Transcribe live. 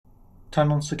Turn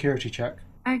on security check.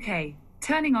 Okay,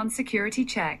 turning on security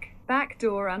check. Back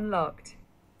door unlocked.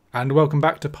 And welcome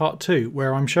back to part 2,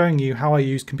 where I'm showing you how I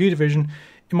use computer vision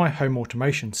in my home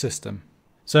automation system.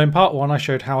 So in part 1 I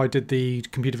showed how I did the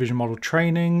computer vision model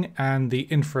training and the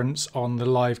inference on the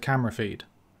live camera feed.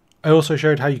 I also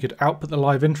showed how you could output the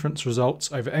live inference results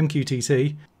over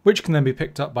MQTT, which can then be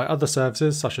picked up by other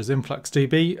services such as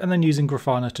influxdB, and then using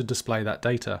Grafana to display that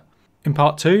data. In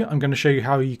part 2, I'm going to show you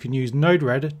how you can use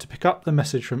Node-RED to pick up the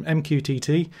message from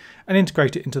MQTT and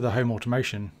integrate it into the home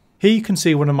automation. Here you can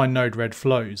see one of my Node-RED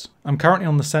flows. I'm currently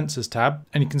on the Sensors tab,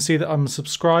 and you can see that I'm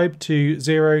subscribed to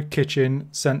 0 Kitchen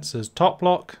Sensors Top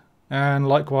Lock, and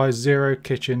likewise 0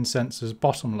 Kitchen Sensors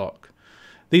Bottom Lock.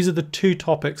 These are the two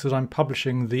topics that I'm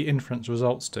publishing the inference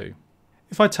results to.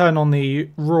 If I turn on the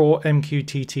raw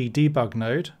MQTT debug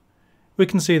node, we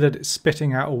can see that it's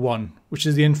spitting out a 1, which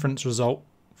is the inference result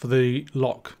for the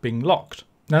lock being locked.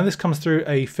 Now this comes through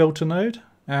a filter node,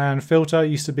 and filter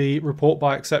used to be report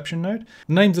by exception node.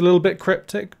 The name's a little bit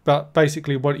cryptic, but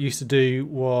basically what it used to do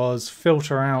was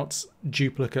filter out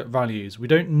duplicate values. We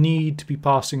don't need to be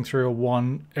passing through a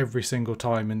 1 every single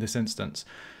time in this instance.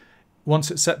 Once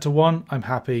it's set to 1, I'm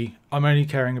happy. I'm only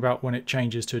caring about when it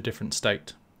changes to a different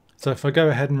state. So if I go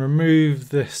ahead and remove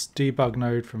this debug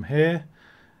node from here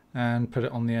and put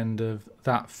it on the end of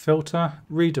that filter,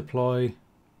 redeploy,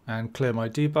 and clear my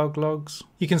debug logs,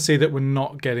 you can see that we're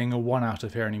not getting a 1 out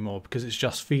of here anymore because it's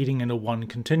just feeding in a 1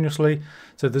 continuously.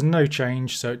 So there's no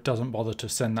change, so it doesn't bother to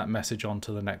send that message on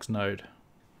to the next node.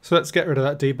 So let's get rid of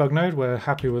that debug node. We're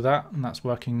happy with that, and that's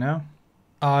working now.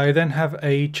 I then have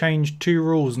a change to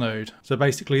rules node. So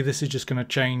basically this is just going to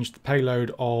change the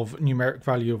payload of numeric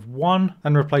value of 1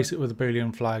 and replace it with a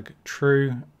Boolean flag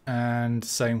true. And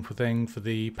same thing for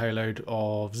the payload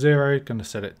of 0, going to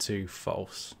set it to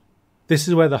false. This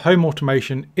is where the home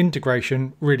automation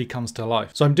integration really comes to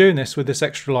life. So I'm doing this with this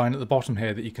extra line at the bottom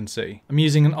here that you can see. I'm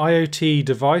using an IoT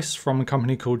device from a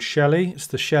company called Shelly. It's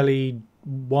the Shelly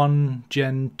 1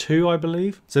 Gen 2, I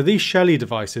believe. So these Shelly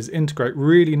devices integrate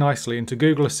really nicely into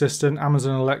Google Assistant,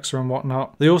 Amazon Alexa and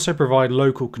whatnot. They also provide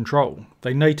local control.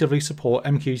 They natively support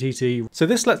MQTT. So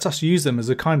this lets us use them as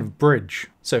a kind of bridge.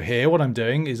 So here what I'm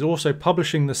doing is also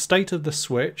publishing the state of the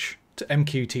switch to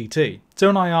MQTT. So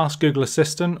when I ask Google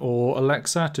Assistant or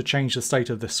Alexa to change the state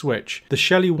of the switch, the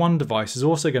Shelly 1 device is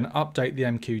also going to update the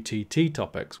MQTT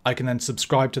topics. I can then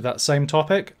subscribe to that same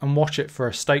topic and watch it for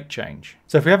a state change.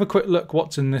 So if we have a quick look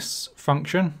what's in this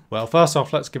function, well, first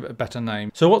off, let's give it a better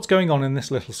name. So what's going on in this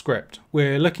little script?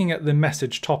 We're looking at the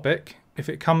message topic. If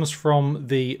it comes from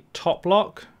the top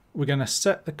lock, we're going to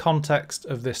set the context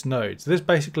of this node. So this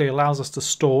basically allows us to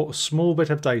store a small bit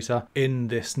of data in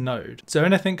this node. So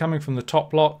anything coming from the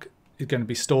top lock is going to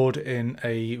be stored in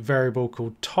a variable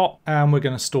called top, and we're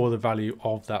going to store the value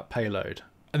of that payload.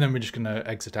 And then we're just going to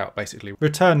exit out basically.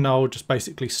 Return null just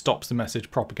basically stops the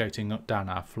message propagating down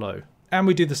our flow. And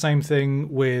we do the same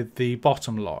thing with the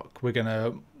bottom lock. We're going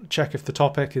to check if the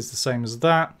topic is the same as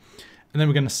that. And then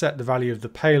we're going to set the value of the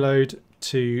payload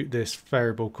to this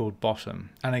variable called bottom,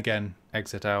 and again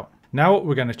exit out. Now what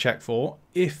we're going to check for,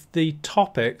 if the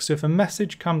topic, so if a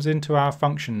message comes into our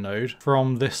function node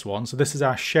from this one, so this is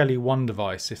our Shelly 1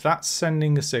 device, if that's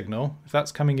sending a signal, if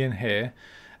that's coming in here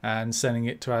and sending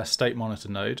it to our state monitor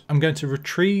node, I'm going to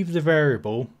retrieve the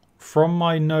variable from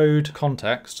my node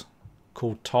context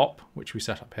called top, which we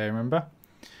set up here, remember?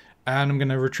 And I'm going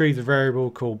to retrieve the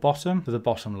variable called bottom to the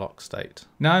bottom lock state.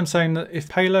 Now I'm saying that if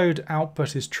payload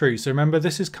output is true, so remember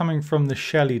this is coming from the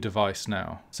Shelly device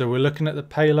now. So we're looking at the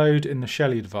payload in the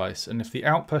Shelly device, and if the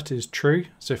output is true,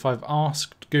 so if I've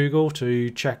asked Google to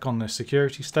check on the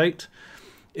security state,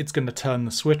 it's going to turn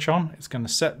the switch on. It's going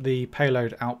to set the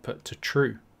payload output to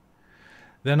true.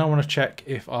 Then I want to check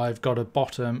if I've got a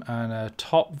bottom and a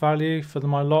top value for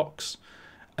my locks,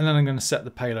 and then I'm going to set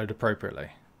the payload appropriately.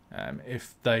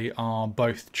 If they are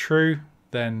both true,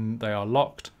 then they are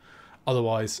locked.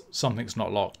 Otherwise, something's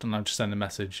not locked, and I'll just send the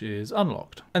message is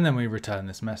unlocked. And then we return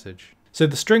this message. So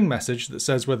the string message that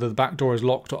says whether the back door is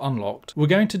locked or unlocked, we're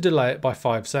going to delay it by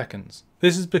 5 seconds.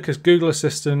 This is because Google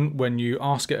Assistant, when you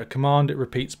ask it a command, it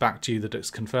repeats back to you that it's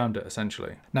confirmed it,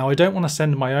 essentially. Now, I don't want to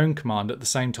send my own command at the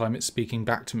same time it's speaking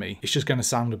back to me. It's just going to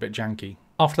sound a bit janky.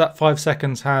 After that 5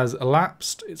 seconds has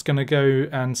elapsed, it's going to go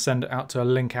and send it out to a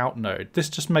link out node. This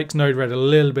just makes Node-RED a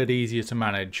little bit easier to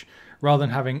manage, rather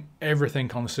than having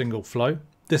everything on a single flow.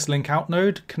 This link out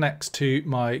node connects to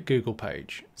my Google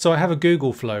page. So I have a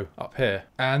Google flow up here,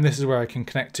 and this is where I can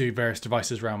connect to various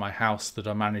devices around my house that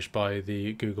are managed by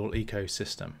the Google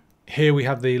ecosystem. Here we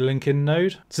have the link in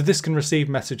node. So this can receive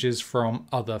messages from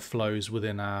other flows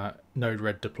within our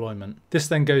Node-RED deployment. This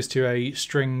then goes to a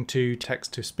string to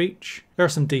text to speech. There are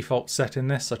some defaults set in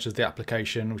this, such as the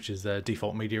application, which is the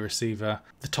default media receiver,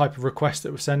 the type of request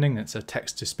that we're sending, it's a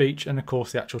text to speech, and of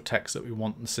course the actual text that we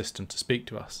want the system to speak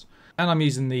to us. And I'm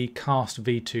using the cast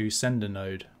v2 sender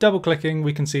node. Double clicking,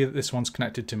 we can see that this one's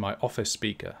connected to my Office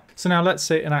speaker. So now let's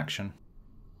see it in action.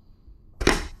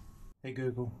 Hey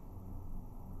Google,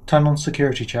 turn on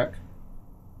security check.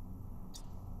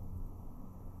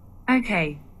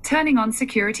 Okay, turning on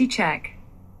security check.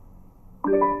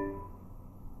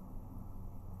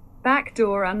 Back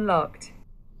door unlocked.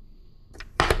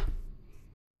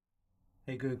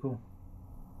 Hey Google,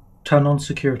 turn on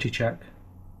security check.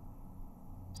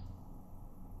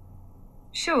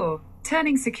 Sure,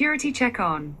 turning security check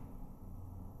on.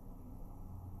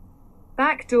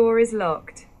 Back door is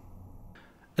locked.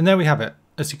 And there we have it,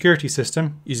 a security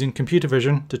system using computer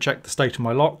vision to check the state of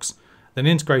my locks, then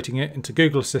integrating it into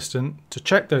Google Assistant to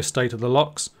check the state of the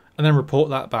locks, and then report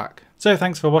that back. So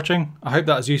thanks for watching. I hope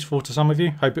that was useful to some of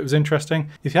you. Hope it was interesting.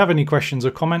 If you have any questions or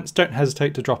comments, don't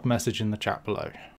hesitate to drop a message in the chat below.